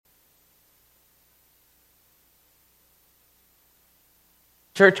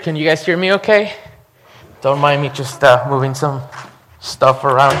Church, can you guys hear me okay? Don't mind me just moving some stuff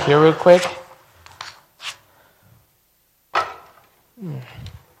around here real quick.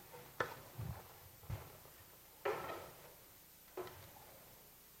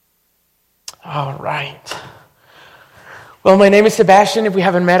 All right. Well, my name is Sebastian. If we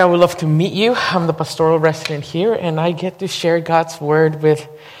haven't met, I would love to meet you. I'm the pastoral resident here, and I get to share God's word with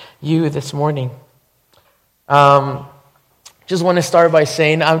you this morning. Just want to start by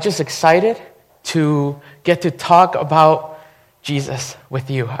saying I'm just excited to get to talk about Jesus with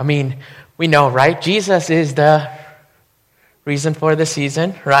you. I mean, we know, right? Jesus is the reason for the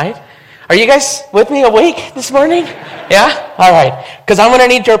season, right? Are you guys with me awake this morning? Yeah? All right. Because I'm going to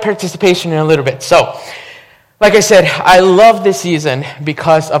need your participation in a little bit. So, like I said, I love this season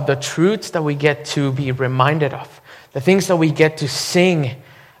because of the truths that we get to be reminded of, the things that we get to sing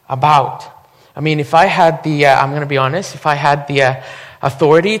about. I mean, if I had I'm going to be honest, if I had the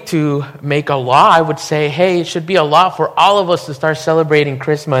authority to make a law, I would say, hey, it should be a law for all of us to start celebrating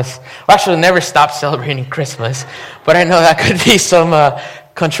Christmas. Well, actually, never stop celebrating Christmas, but I know that could be some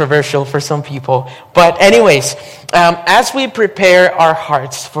controversial for some people. But anyways, as we prepare our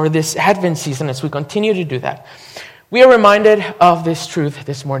hearts for this Advent season, as we continue to do that, we are reminded of this truth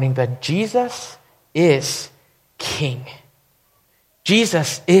this morning that Jesus is King.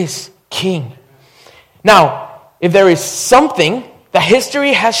 Jesus is King. Now, if there is something that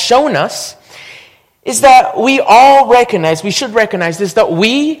history has shown us, is that we should recognize this, that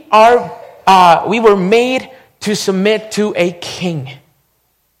we were made to submit to a king.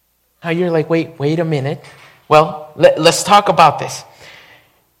 Now you're like, wait a minute. Well, let's talk about this.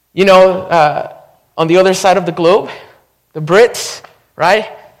 You know, on the other side of the globe, the Brits, right?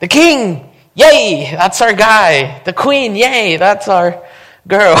 The king, yay, that's our guy. The queen, yay, that's our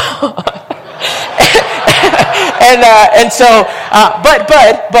girl.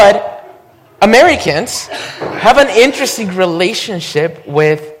 But Americans have an interesting relationship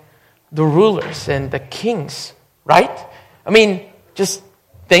with the rulers and the kings, right? I mean, just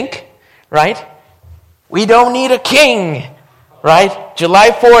think, right? We don't need a king, right?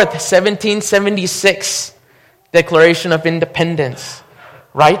 July 4th, 1776, Declaration of Independence,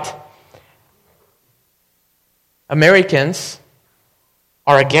 right? Americans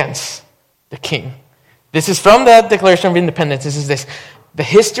are against the king. This is from the Declaration of Independence. This is this. The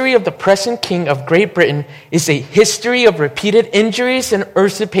history of the present king of Great Britain is a history of repeated injuries and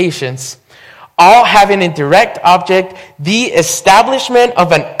usurpations, all having a direct object the establishment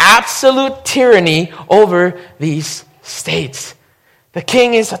of an absolute tyranny over these states. The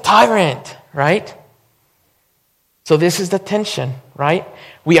king is a tyrant, right? So this is the tension, right?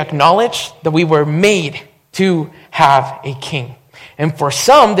 We acknowledge that we were made to have a king. And for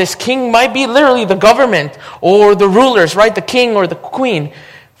some, this king might be literally the government or the rulers, right? The king or the queen.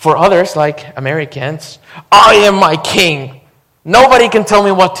 For others, like Americans, I am my king. Nobody can tell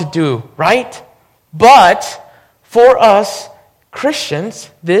me what to do, right? But for us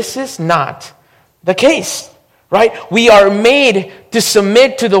Christians, this is not the case, right? We are made to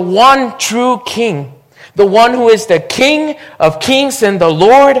submit to the one true king, the one who is the King of kings and the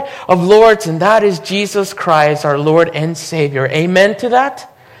Lord of lords, and that is Jesus Christ, our Lord and Savior. Amen to that?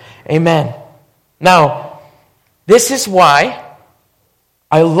 Amen. Now, this is why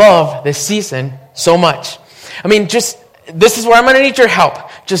I love this season so much. I mean, this is where I'm going to need your help.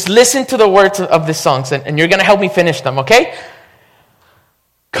 Just listen to the words of the songs, and you're going to help me finish them, okay?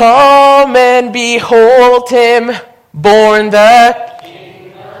 Come and behold him, born the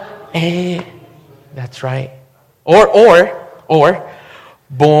King. That's right. Or,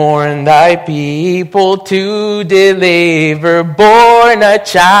 born thy people to deliver, born a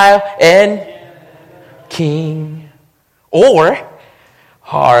child and king. Or,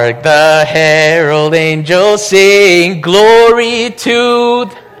 hark the herald angels sing, glory to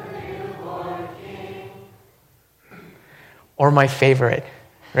the newborn King. Or my favorite,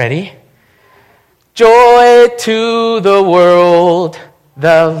 ready? Joy to the world,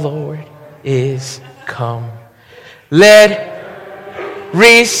 the Lord is come. Let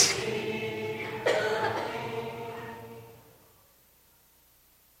receive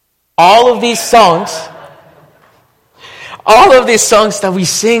all of these songs that we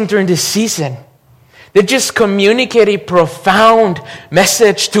sing during this season, they just communicate a profound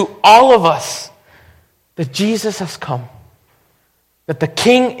message to all of us that Jesus has come, that the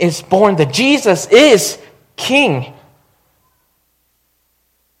King is born, that Jesus is King.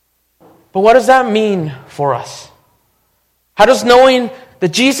 But what does that mean for us? How does knowing that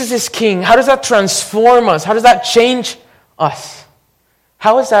Jesus is King, how does that transform us? How does that change us?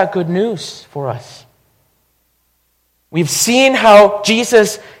 How is that good news for us? We've seen how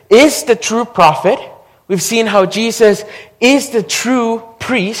Jesus is the true prophet. We've seen how Jesus is the true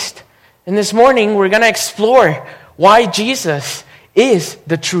priest. And this morning, we're going to explore why Jesus is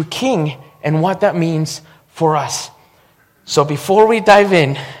the true king and what that means for us. So before we dive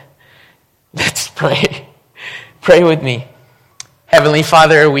in, let's pray. Pray with me. Heavenly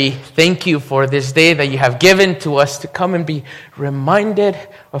Father, we thank you for this day that you have given to us to come and be reminded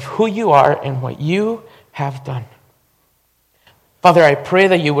of who you are and what you have done. Father, I pray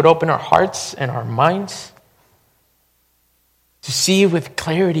that you would open our hearts and our minds to see with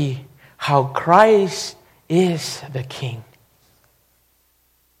clarity how Christ is the King.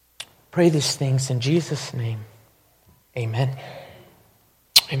 Pray these things in Jesus' name. Amen.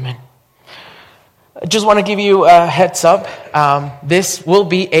 Amen. I just want to give you a heads up. This will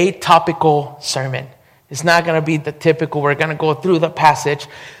be a topical sermon. It's not going to be the typical, we're going to go through the passage.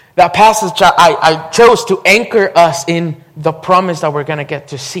 That passage, I chose to anchor us in the promise that we're going to get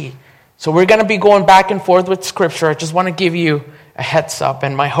to see. So we're going to be going back and forth with Scripture. I just want to give you a heads up.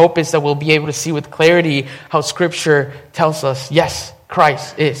 And my hope is that we'll be able to see with clarity how Scripture tells us, yes,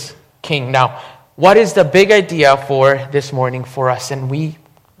 Christ is King. Now, what is the big idea for this morning for us? And we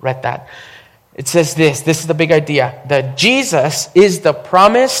read that. It says this is the big idea, that Jesus is the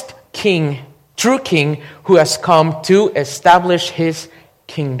promised King, true King, who has come to establish his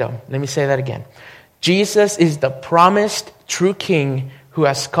kingdom. Let me say that again. Jesus is the promised true King who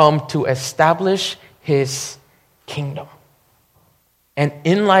has come to establish his kingdom. And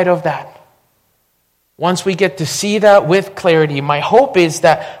in light of that, once we get to see that with clarity, my hope is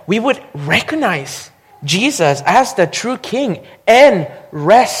that we would recognize Jesus as the true King and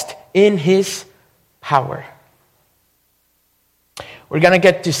rest in his power. We're going to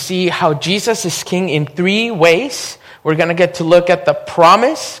get to see how Jesus is King in three ways. We're going to get to look at the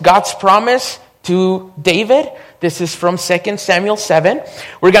promise, God's promise to David. This is from 2 Samuel 7.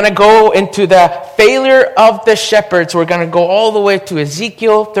 We're going to go into the failure of the shepherds. We're going to go all the way to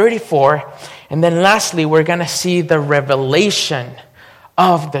Ezekiel 34. And then lastly, we're going to see the revelation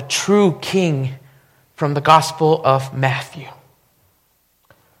of the true King from the Gospel of Matthew.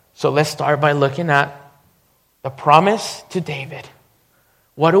 So let's start by looking at the promise to David.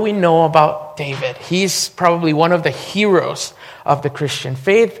 What do we know about David? He's probably one of the heroes of the Christian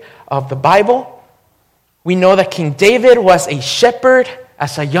faith, of the Bible. We know that King David was a shepherd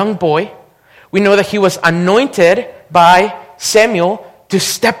as a young boy. We know that he was anointed by Samuel to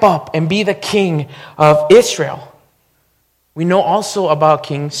step up and be the king of Israel. We know also about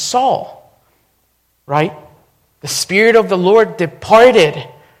King Saul, right? The Spirit of the Lord departed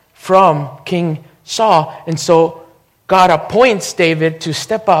from King Saul, and so God appoints David to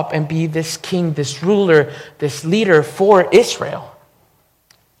step up and be this king, this ruler, this leader for Israel.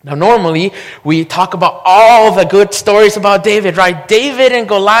 Now, normally, we talk about all the good stories about David, right? David and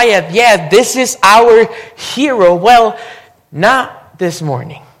Goliath, yeah, this is our hero. Well, not this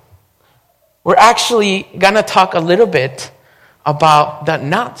morning. We're actually going to talk a little bit about the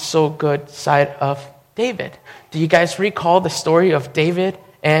not so good side of David. Do you guys recall the story of David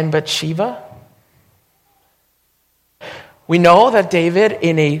and Bathsheba? We know that David,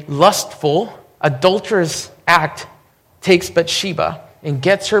 in a lustful, adulterous act, takes Bathsheba and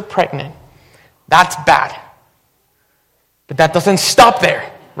gets her pregnant. That's bad. But that doesn't stop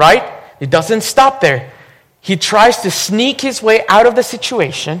there, right? It doesn't stop there. He tries to sneak his way out of the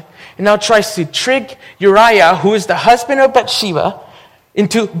situation and now tries to trick Uriah, who is the husband of Bathsheba,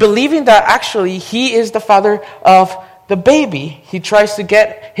 into believing that actually he is the father of the baby. He tries to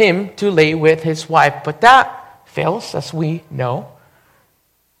get him to lay with his wife, but that fails, as we know.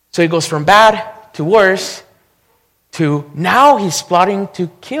 So he goes from bad to worse to now he's plotting to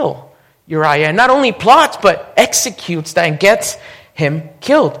kill Uriah. And not only plots, but executes that and gets him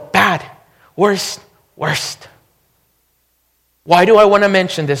killed. Bad. Worst. Why do I want to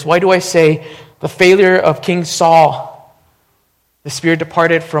mention this? Why do I say the failure of King Saul? The Spirit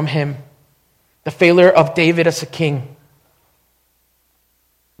departed from him. The failure of David as a king.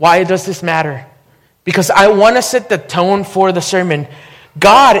 Why does this matter? Because I want to set the tone for the sermon.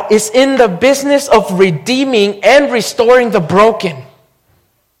 God is in the business of redeeming and restoring the broken.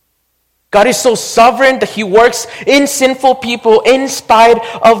 God is so sovereign that he works in sinful people in spite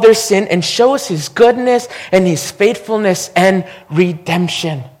of their sin and shows his goodness and his faithfulness and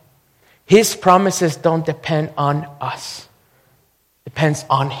redemption. His promises don't depend on us. It depends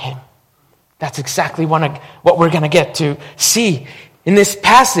on him. That's exactly what we're going to get to see. In this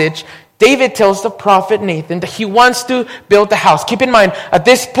passage, David tells the prophet Nathan that he wants to build the house. Keep in mind, at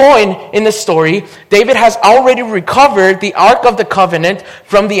this point in the story, David has already recovered the Ark of the Covenant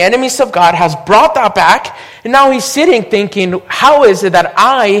from the enemies of God, has brought that back, and now he's sitting thinking, how is it that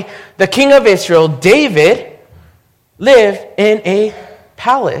I, the king of Israel, David, live in a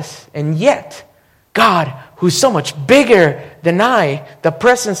palace, and yet God, who's so much bigger than I, the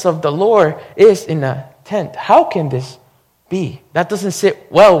presence of the Lord, is in a tent? How can this be? That doesn't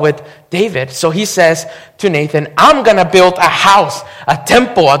sit well with David. So he says to Nathan, I'm going to build a house, a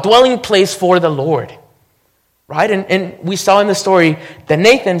temple, a dwelling place for the Lord. Right? And we saw in the story that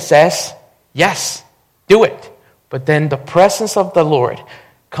Nathan says, yes, do it. But then the presence of the Lord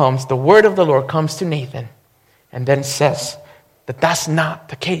comes, the word of the Lord comes to Nathan, and then says that that's not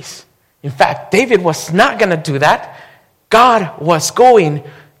the case. In fact, David was not going to do that. God was going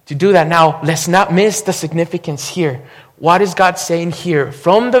to do that. Now, let's not miss the significance here. What is God saying here?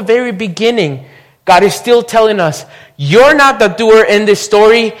 From the very beginning, God is still telling us, you're not the doer in this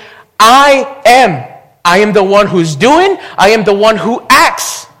story. I am. I am the one who's doing. I am the one who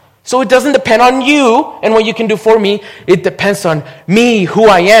acts. So it doesn't depend on you and what you can do for me. It depends on me, who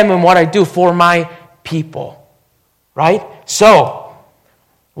I am, and what I do for my people. Right? So,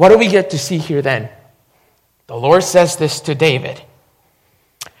 what do we get to see here then? The Lord says this to David.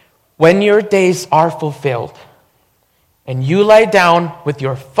 When your days are fulfilled, and you lie down with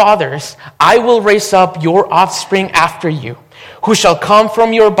your fathers, I will raise up your offspring after you, who shall come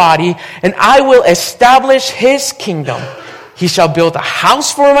from your body, and I will establish his kingdom. He shall build a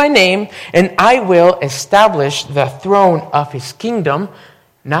house for my name, and I will establish the throne of his kingdom,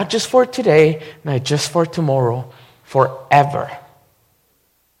 not just for today, not just for tomorrow, forever.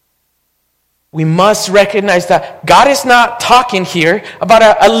 We must recognize that God is not talking here about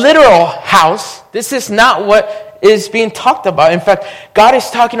a literal house. This is not what is being talked about. In fact, God is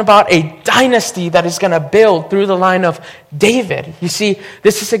talking about a dynasty that is going to build through the line of David. You see,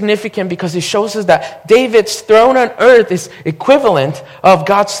 this is significant because it shows us that David's throne on earth is equivalent of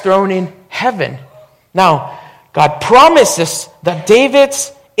God's throne in heaven. Now, God promises that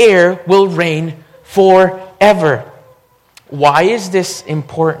David's heir will reign forever. Why is this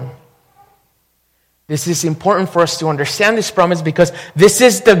important? This is important for us to understand this promise because this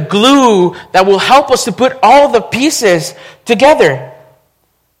is the glue that will help us to put all the pieces together.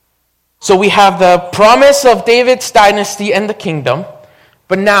 So we have the promise of David's dynasty and the kingdom.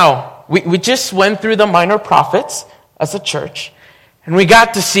 But now, we just went through the minor prophets as a church. And we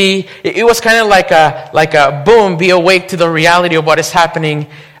got to see, it was kind of like a boom, be awake to the reality of what is happening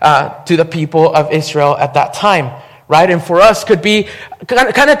to the people of Israel at that time. Right? And for us could be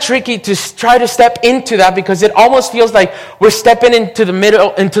kind of tricky to try to step into that because it almost feels like we're stepping into the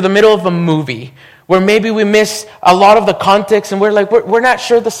middle of a movie where maybe we miss a lot of the context and we're not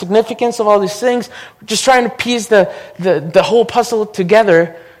sure the significance of all these things. We're just trying to piece the whole puzzle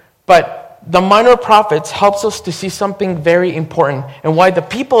together. But the minor prophets helps us to see something very important and why the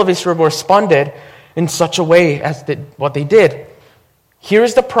people of Israel responded in such a way as what they did.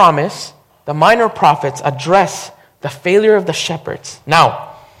 Here's the promise. The minor prophets address the failure of the shepherds.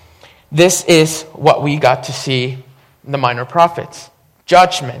 Now, this is what we got to see in the minor prophets.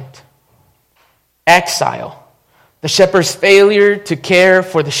 Judgment, exile, the shepherd's failure to care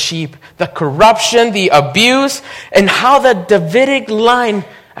for the sheep, the corruption, the abuse, and how the Davidic line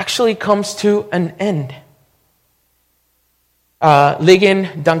actually comes to an end.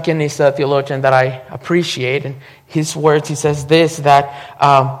 Ligon Duncan is a theologian that I appreciate, and his words, he says this,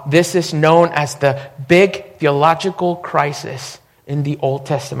 that this is known as the big theological crisis in the Old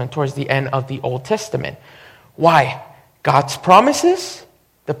Testament, towards the end of the Old Testament. Why? God's promises,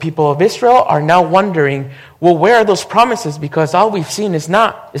 the people of Israel are now wondering, well, where are those promises? Because all we've seen is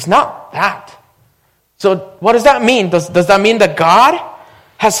not that. So what does that mean? Does that mean that God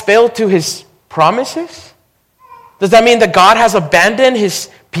has failed to his promises? Does that mean that God has abandoned his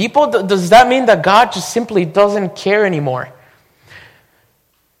people? Does that mean that God just simply doesn't care anymore?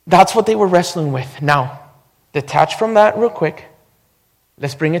 That's what they were wrestling with. Now, detach from that real quick.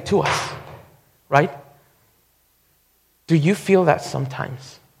 Let's bring it to us, right? Do you feel that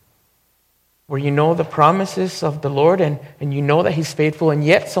sometimes? Where you know the promises of the Lord and you know that he's faithful, and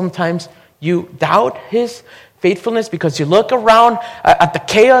yet sometimes you doubt his faithfulness because you look around at the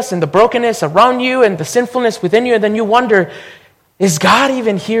chaos and the brokenness around you and the sinfulness within you, and then you wonder, is God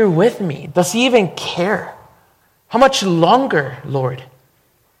even here with me? Does he even care? How much longer, Lord?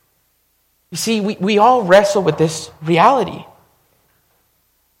 You see, we all wrestle with this reality.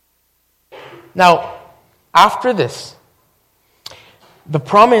 Now, after this, the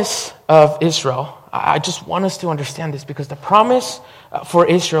promise of Israel, I just want us to understand this, because the promise for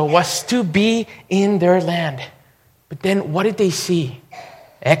Israel was to be in their land. But then what did they see?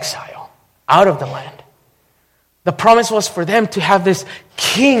 Exile, out of the land. The promise was for them to have this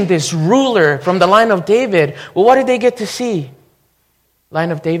king, this ruler from the line of David. Well, what did they get to see?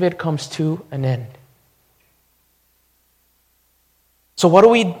 Line of David comes to an end. So what do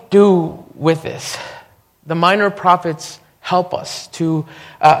we do with this? The minor prophets help us to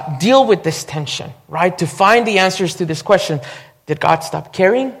deal with this tension, right? To find the answers to this question. Did God stop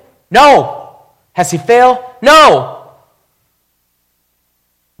caring? No. Has he failed? No.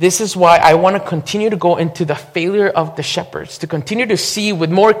 This is why I want to continue to go into the failure of the shepherds, to continue to see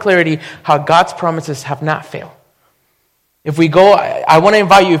with more clarity how God's promises have not failed. If we go, I want to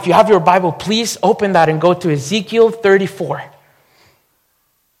invite you, if you have your Bible, please open that and go to Ezekiel 34.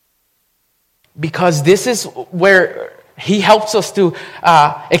 Because this is where he helps us to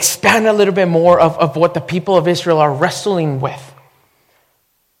expand a little bit more of what the people of Israel are wrestling with.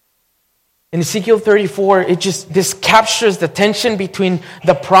 In Ezekiel 34, this captures the tension between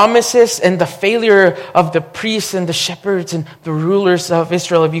the promises and the failure of the priests and the shepherds and the rulers of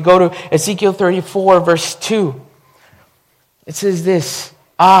Israel. If you go to Ezekiel 34, verse 2, it says this,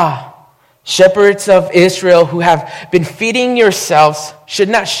 shepherds of Israel who have been feeding yourselves, should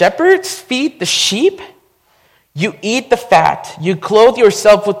not shepherds feed the sheep? You eat the fat, you clothe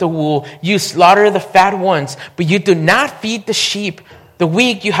yourself with the wool, you slaughter the fat ones, but you do not feed the sheep. The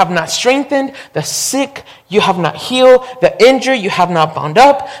weak you have not strengthened, the sick you have not healed, the injured you have not bound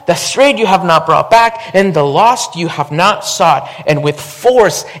up, the strayed you have not brought back, and the lost you have not sought. And with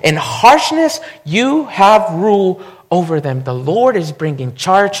force and harshness you have ruled over them. The Lord is bringing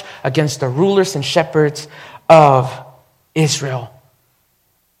charge against the rulers and shepherds of Israel.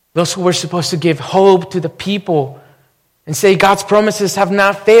 Those who were supposed to give hope to the people and say God's promises have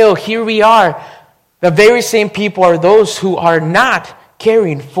not failed. Here we are. The very same people are those who are not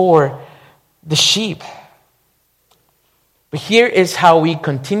caring for the sheep. But here is how we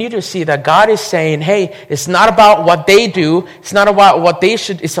continue to see that God is saying, hey, it's not about what they do. It's not about what they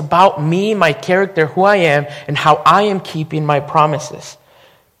should. It's about me, my character, who I am, and how I am keeping my promises.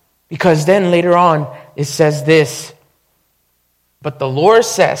 Because then later on, it says this, but the Lord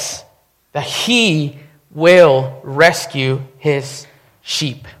says that he will rescue his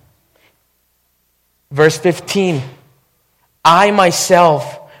sheep. Verse 15, I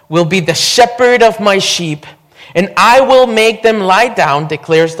myself will be the shepherd of my sheep, and I will make them lie down,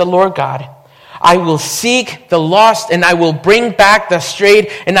 declares the Lord God. I will seek the lost, and I will bring back the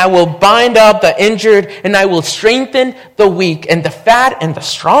strayed, and I will bind up the injured, and I will strengthen the weak, and the fat and the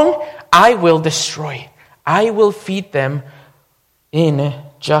strong I will destroy. I will feed them in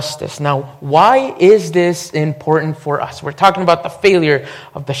justice. Now, why is this important for us? We're talking about the failure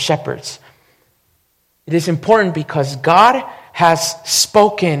of the shepherds. It is important because God has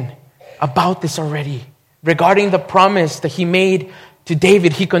spoken about this already regarding the promise that he made to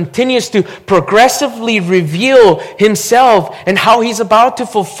David. He continues to progressively reveal himself and how he's about to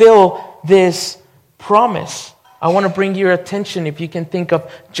fulfill this promise. I want to bring your attention, if you can think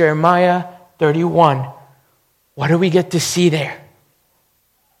of Jeremiah 31. What do we get to see there?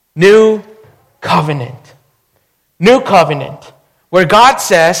 New covenant. New covenant. Where God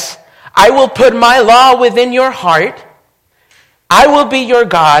says, I will put my law within your heart. I will be your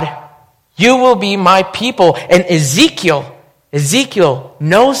God. You will be my people. And Ezekiel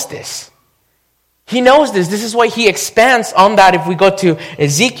knows this. He knows this. This is why he expands on that. If we go to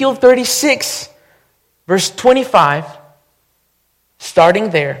Ezekiel 36, verse 25,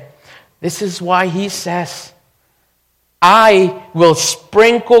 starting there, this is why he says, I will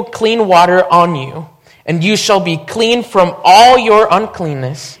sprinkle clean water on you, and you shall be clean from all your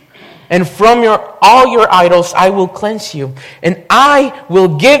uncleanness. And from all your idols I will cleanse you. And I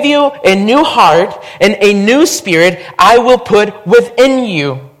will give you a new heart, and a new spirit I will put within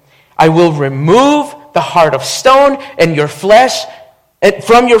you. I will remove the heart of stone and your flesh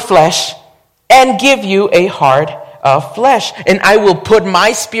from your flesh, and give you a heart of flesh. And I will put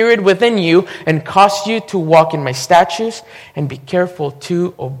my spirit within you, and cause you to walk in my statutes, and be careful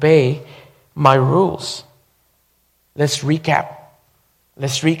to obey my rules. Let's recap.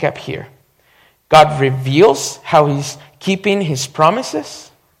 Let's recap here. God reveals how he's keeping his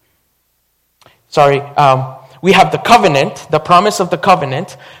promises. We have the covenant, the promise of the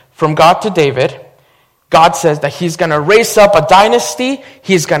covenant from God to David. God says that he's going to raise up a dynasty.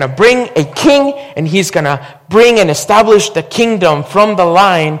 He's going to bring a king, and he's going to bring and establish the kingdom from the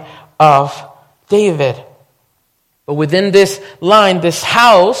line of David. But within this line, this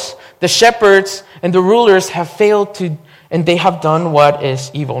house, the shepherds and the rulers have failed to, and they have done what is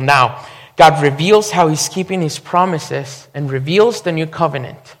evil. Now, God reveals how he's keeping his promises and reveals the new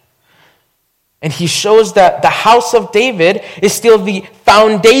covenant. And he shows that the house of David is still the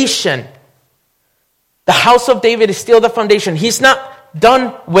foundation. The house of David is still the foundation. He's not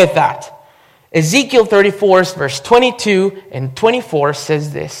done with that. Ezekiel 34, verse 22 and 24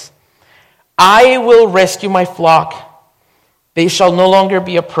 says this: I will rescue my flock. They shall no longer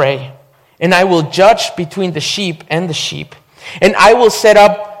be a prey. And I will judge between the sheep and the sheep. And I will set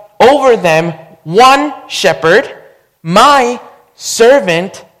up over them one shepherd, my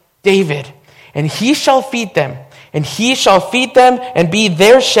servant David. And he shall feed them. And he shall feed them and be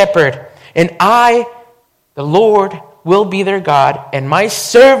their shepherd. And I, the Lord, will be their God. And my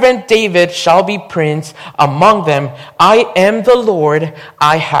servant David shall be prince among them. I am the Lord,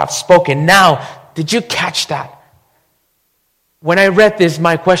 I have spoken. Now, did you catch that? When I read this,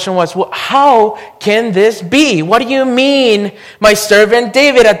 my question was, well, how can this be? What do you mean, my servant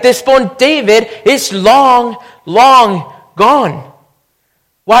David? At this point, David is long gone.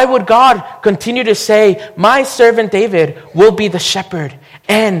 Why would God continue to say, my servant David will be the shepherd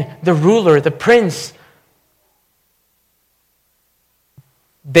and the ruler, the prince?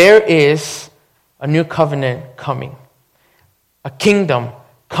 There is a new covenant coming, a kingdom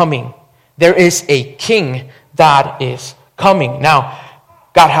coming. There is a king that is coming. Now,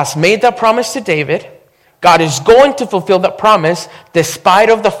 God has made that promise to David. God is going to fulfill that promise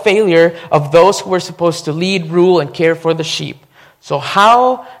despite of the failure of those who were supposed to lead, rule, and care for the sheep. So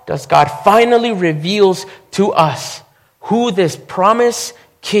how does God finally reveals to us who this promised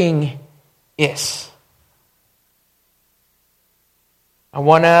king is? I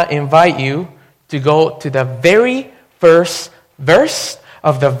want to invite you to go to the very first verse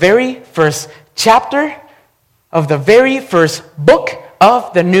of the very first chapter of the very first book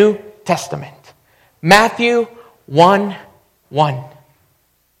of the New Testament. Matthew 1:1.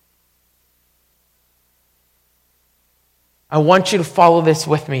 I want you to follow this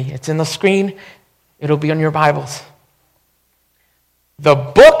with me. It's in the screen. It'll be on your Bibles. The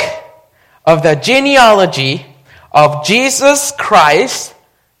book of the genealogy of Jesus Christ,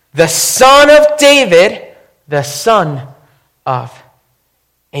 the son of David, the son of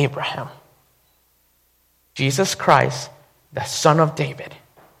Abraham. Jesus Christ, the son of David.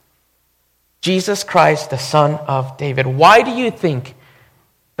 Jesus Christ, the son of David. Why do you think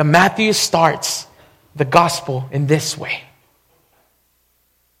the Matthew starts the gospel in this way?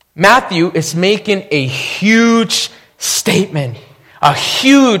 Matthew is making a huge statement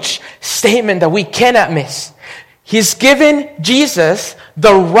that we cannot miss. He's given Jesus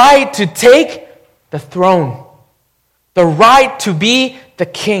the right to take the throne, the right to be the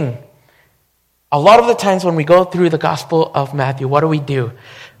king. A lot of the times when we go through the Gospel of Matthew, what do?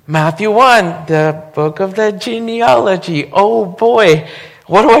 Matthew 1, the book of the genealogy. Oh boy,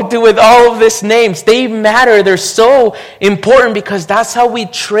 what do I do with all of these names? They matter. They're so important because that's how we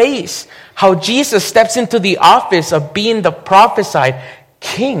trace how Jesus steps into the office of being the prophesied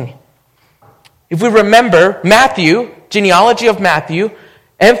king. If we remember, Matthew, genealogy of Matthew,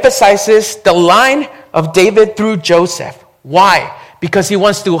 emphasizes the line of David through Joseph. Why? Because he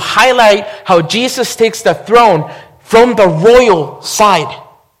wants to highlight how Jesus takes the throne from the royal side,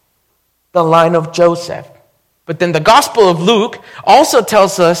 the line of Joseph. But then the Gospel of Luke also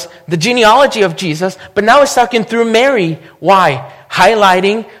tells us the genealogy of Jesus, but now it's talking through Mary. Why?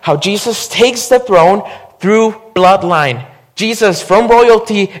 Highlighting how Jesus takes the throne through bloodline. Jesus, from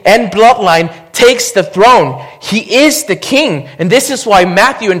royalty and bloodline, takes the throne. He is the king. And this is why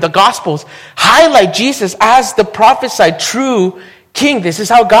Matthew and the Gospels highlight Jesus as the prophesied true king. This is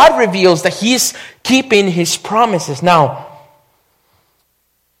how God reveals that he's keeping his promises. Now,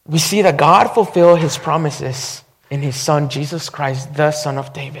 we see that God fulfilled his promises in his son, Jesus Christ, the son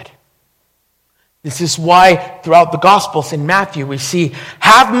of David. This is why throughout the Gospels in Matthew we see,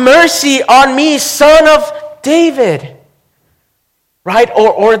 have mercy on me, son of David. Right?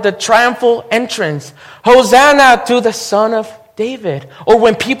 Or the triumphal entrance. Hosanna to the son of David. Or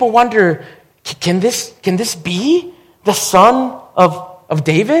when people wonder, can this be the son of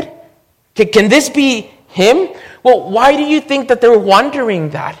David? Can this be him? Well, why do you think that they're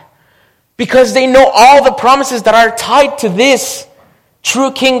wondering that? Because they know all the promises that are tied to this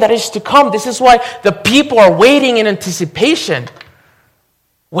true king that is to come. This is why the people are waiting in anticipation.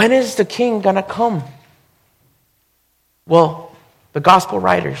 When is the king going to come? Well, the gospel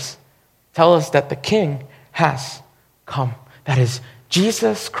writers tell us that the king has come. That is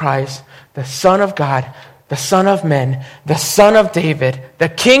Jesus Christ, the Son of God, the Son of men, the Son of David, the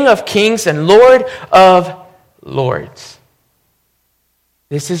King of kings and Lord of lords.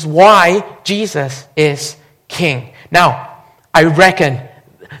 This is why Jesus is king. Now, I reckon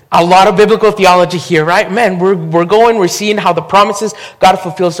A lot of biblical theology here, right? Man, we're seeing how the promises, God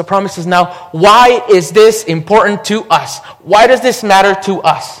fulfills the promises. Now, why is this important to us? Why does this matter to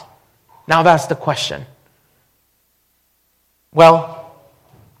us? Now that's the question. Well,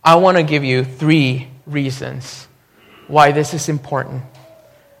 I want to give you 3 reasons why this is important.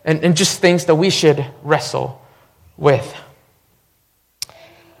 And just things that we should wrestle with.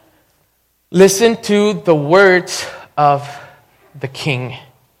 Listen to the words of the King.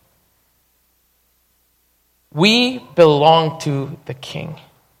 We belong to the King.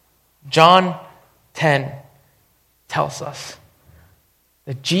 John 10 tells us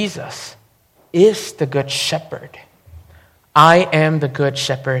that Jesus is the good shepherd. I am the good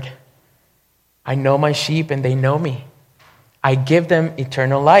shepherd. I know my sheep and they know me. I give them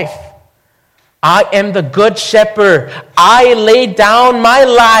eternal life. I am the good shepherd. I lay down my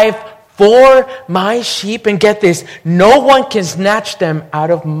life for my sheep. And get this, no one can snatch them out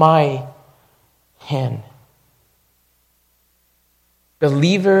of my hand.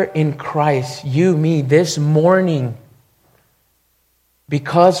 Believer in Christ, you, me, this morning,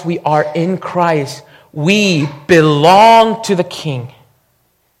 because we are in Christ, we belong to the King.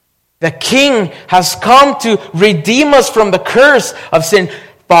 The King has come to redeem us from the curse of sin,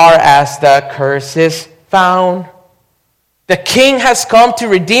 far as the curse is found. The King has come to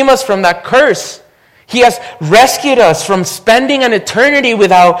redeem us from that curse. He has rescued us from spending an eternity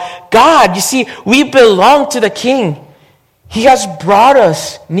without God. You see, we belong to the King. He has brought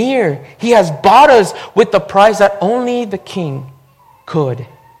us near. He has bought us with the price that only the King could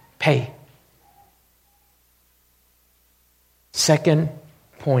pay. Second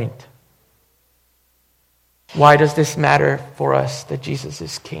point. Why does this matter for us that Jesus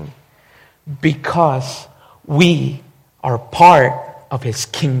is King? Because we are part of His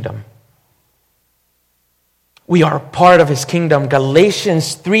kingdom. We are part of His kingdom.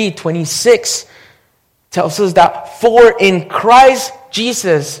 Galatians 3:26 tells us that for in Christ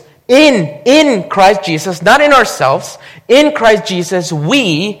Jesus, in Christ Jesus, not in ourselves, in Christ Jesus,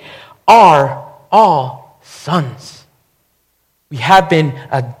 we are all sons. We have been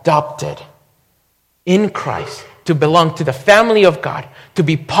adopted in Christ to belong to the family of God, to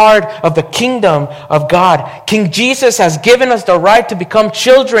be part of the kingdom of God. King Jesus has given us the right to become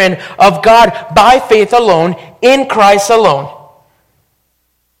children of God by faith alone, in Christ alone.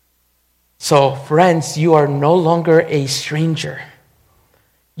 So, friends, you are no longer a stranger.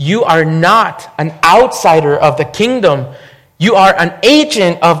 You are not an outsider of the kingdom. You are an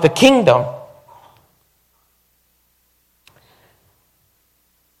agent of the kingdom.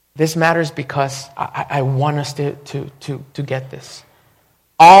 This matters because I want us to get this.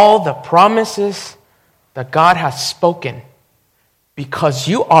 All the promises that God has spoken, because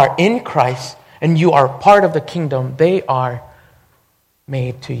you are in Christ and you are part of the kingdom, they are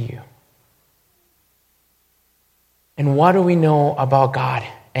made to you. And what do we know about God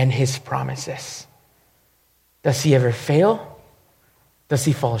and His promises? Does He ever fail? Does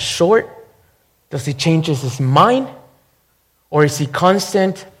He fall short? Does He change His mind? Or is He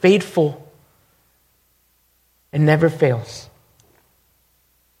constant, faithful, and never fails?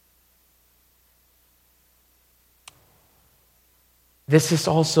 This is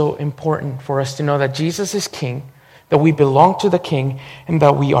also important for us to know that Jesus is King, that we belong to the King, and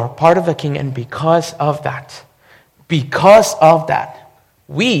that we are part of the King. And because of that,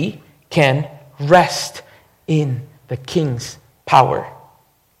 we can rest in the King's power.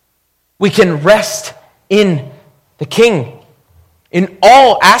 We can rest in the King in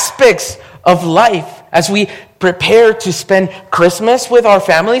all aspects of life. As we prepare to spend Christmas with our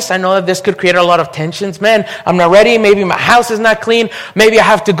families, I know that this could create a lot of tensions. Man, I'm not ready. Maybe my house is not clean. Maybe I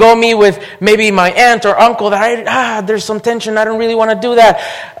have to go meet with maybe my aunt or uncle. There's some tension. I don't really want to do that.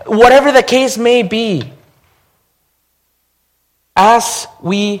 Whatever the case may be, as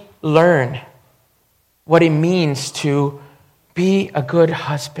we learn what it means to be a good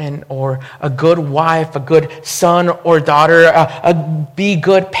husband or a good wife, a good son or daughter, be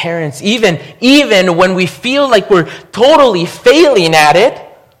good parents, even when we feel like we're totally failing at it,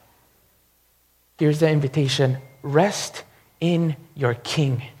 here's the invitation: rest in your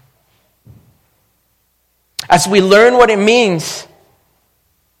King. As we learn what it means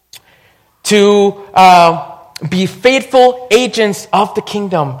to be faithful agents of the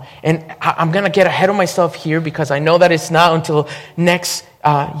kingdom. And I'm going to get ahead of myself here because I know that it's not until next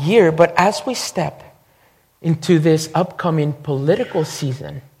year. But as we step into this upcoming political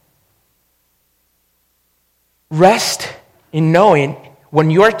season, rest in knowing when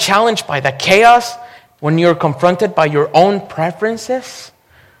you're challenged by the chaos, when you're confronted by your own preferences,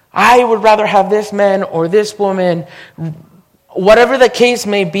 I would rather have this man or this woman Whatever the case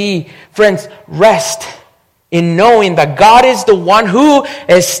may be, friends, rest in knowing that God is the one who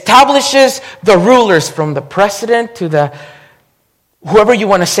establishes the rulers, from the president to the whoever you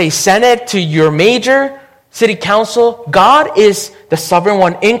want to say, Senate, to your major city council. God is the sovereign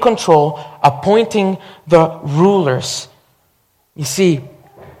one in control, appointing the rulers. You see,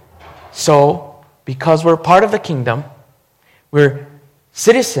 so because we're part of the kingdom, we're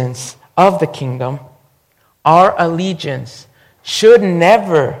citizens of the kingdom, our allegiance should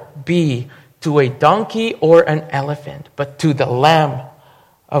never be to a donkey or an elephant, but to the Lamb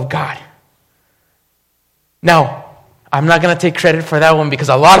of God. Now, I'm not going to take credit for that one because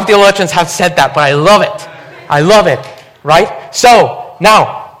a lot of theologians have said that, but I love it. I love it, right? So,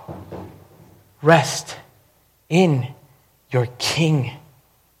 now, rest in your King.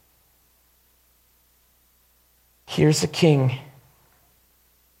 Here's a king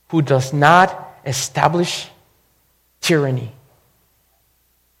who does not establish tyranny.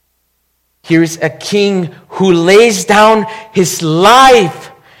 Here's a king who lays down his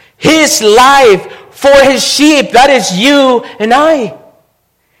life for his sheep. That is you and I.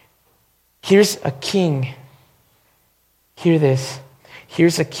 Here's a king. Hear this.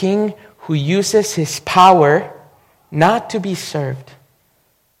 Here's a king who uses his power not to be served,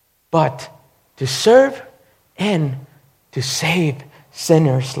 but to serve and to save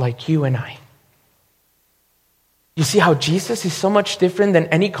sinners like you and I. You see how Jesus is so much different than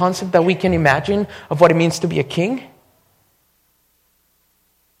any concept that we can imagine of what it means to be a king?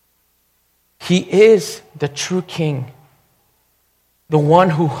 He is the true king, the one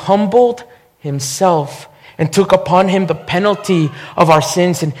who humbled himself and took upon him the penalty of our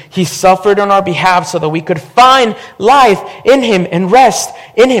sins, and he suffered on our behalf so that we could find life in him and rest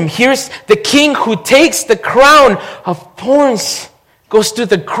in him. Here's the king who takes the crown of thorns, goes to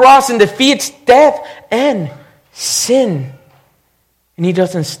the cross and defeats death and sin. And he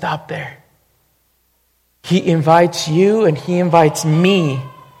doesn't stop there. He invites you and he invites me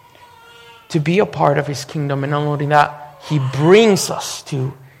to be a part of his kingdom. And not only that, he brings us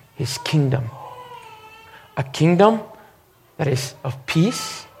to his kingdom. A kingdom that is of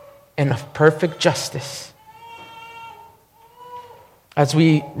peace and of perfect justice. As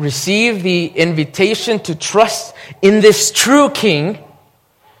we receive the invitation to trust in this true king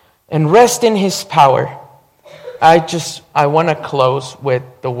and rest in his power, I want to close with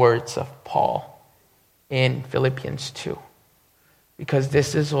the words of Paul in Philippians 2, because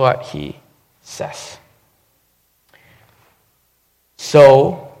this is what he says.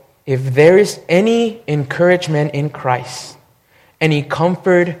 So, if there is any encouragement in Christ, any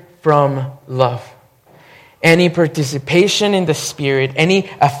comfort from love, any participation in the Spirit, any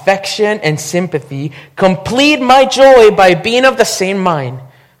affection and sympathy, complete my joy by being of the same mind,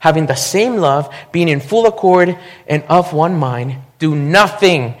 having the same love, being in full accord and of one mind. Do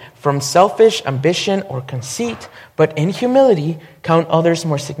nothing from selfish ambition or conceit, but in humility count others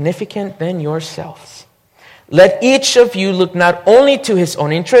more significant than yourselves. Let each of you look not only to his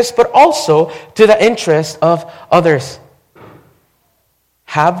own interest, but also to the interest of others.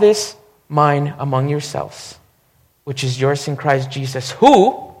 Have this mind among yourselves, which is yours in Christ Jesus,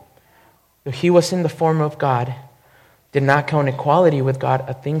 who, though he was in the form of God, did not count equality with God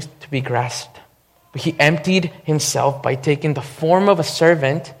a thing to be grasped. But he emptied himself by taking the form of a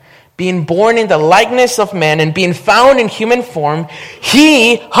servant, being born in the likeness of man, and being found in human form,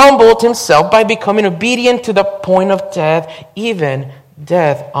 he humbled himself by becoming obedient to the point of death, even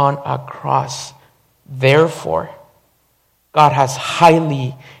death on a cross. Therefore, God has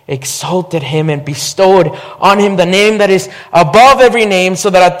highly exalted him and bestowed on him the name that is above every name, so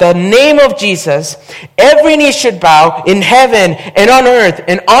that at the name of Jesus, every knee should bow in heaven and on earth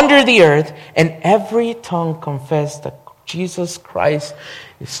and under the earth, and every tongue confess that Jesus Christ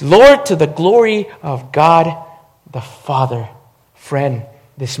is Lord, to the glory of God the Father. Friend,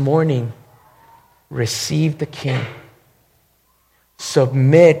 this morning, receive the King.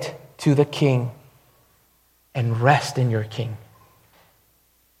 Submit to the King and rest in your King.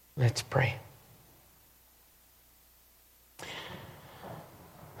 Let's pray.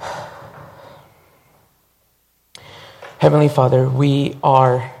 Heavenly Father, we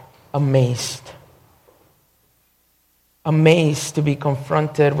are amazed to be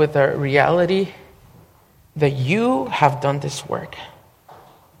confronted with a reality that you have done this work,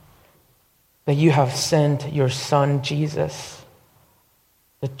 that you have sent your Son, Jesus,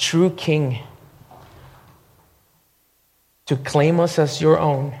 the true King, to claim us as your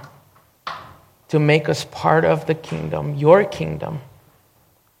own, to make us part of the kingdom, your kingdom,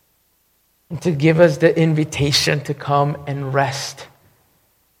 and to give us the invitation to come and rest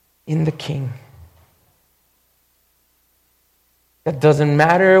in the King. That doesn't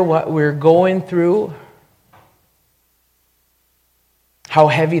matter what we're going through, how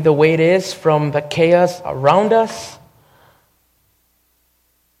heavy the weight is from the chaos around us.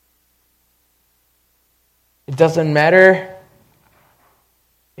 It doesn't matter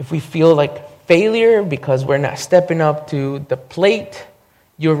if we feel like failure because we're not stepping up to the plate.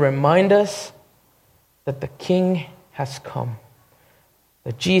 You remind us that the King has come,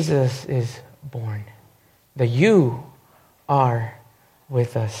 that Jesus is born, that you are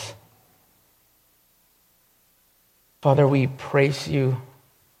with us. Father, we praise you.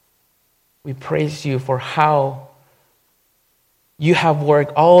 We praise you for how you have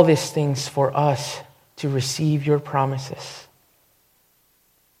worked all these things for us to receive your promises.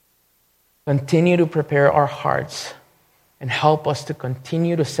 Continue to prepare our hearts and help us to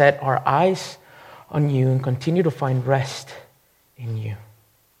continue to set our eyes on you and continue to find rest in you.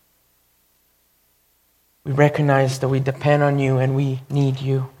 We recognize that we depend on you and we need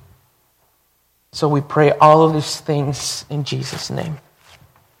you. So we pray all of these things in Jesus' name.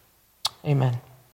 Amen.